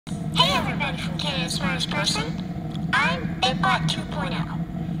one from Canada's Smartest Person. I'm BitBot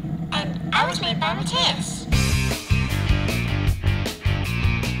 2.0, and I was made by Mateus.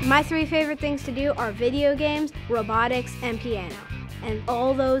 My three favorite things to do are video games, robotics, and piano. And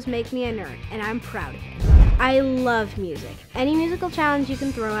all those make me a nerd, and I'm proud of it. I love music. Any musical challenge you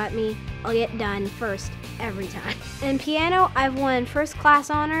can throw at me, I'll get done first every time. In piano, I've won first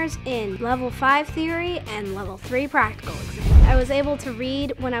class honors in level 5 theory and level 3 practical exam. I was able to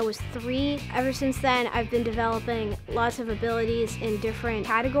read when I was 3. Ever since then, I've been developing lots of abilities in different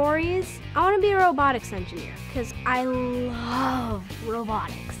categories. I want to be a robotics engineer because I love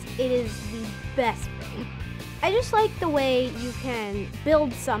robotics. It is the best thing. I just like the way you can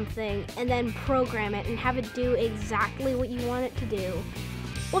build something and then program it and have it do exactly what you want it to do.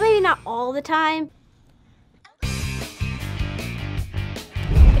 Well, maybe not all the time.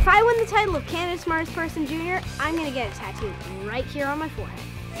 If I win the title of Canada's Smartest Person Junior, I'm gonna get a tattoo right here on my forehead.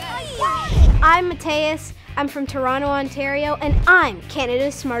 I'm Mateus, I'm from Toronto, Ontario, and I'm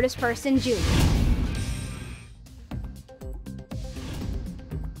Canada's Smartest Person Junior.